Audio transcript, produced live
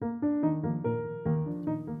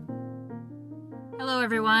Hello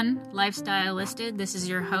everyone, Lifestyle Listed. This is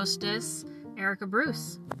your hostess, Erica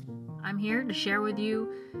Bruce. I'm here to share with you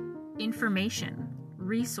information,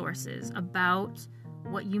 resources about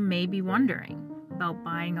what you may be wondering about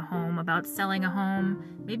buying a home, about selling a home.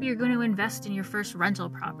 Maybe you're going to invest in your first rental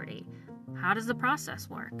property. How does the process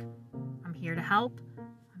work? I'm here to help.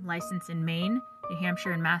 I'm licensed in Maine, New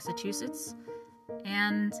Hampshire, and Massachusetts,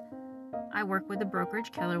 and I work with the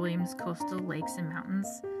brokerage Keller Williams Coastal Lakes and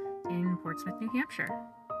Mountains in Portsmouth, New Hampshire.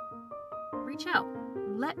 Reach out.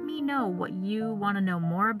 Let me know what you want to know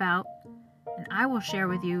more about, and I will share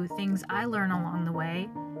with you things I learn along the way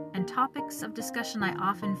and topics of discussion I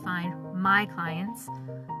often find my clients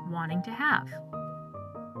wanting to have.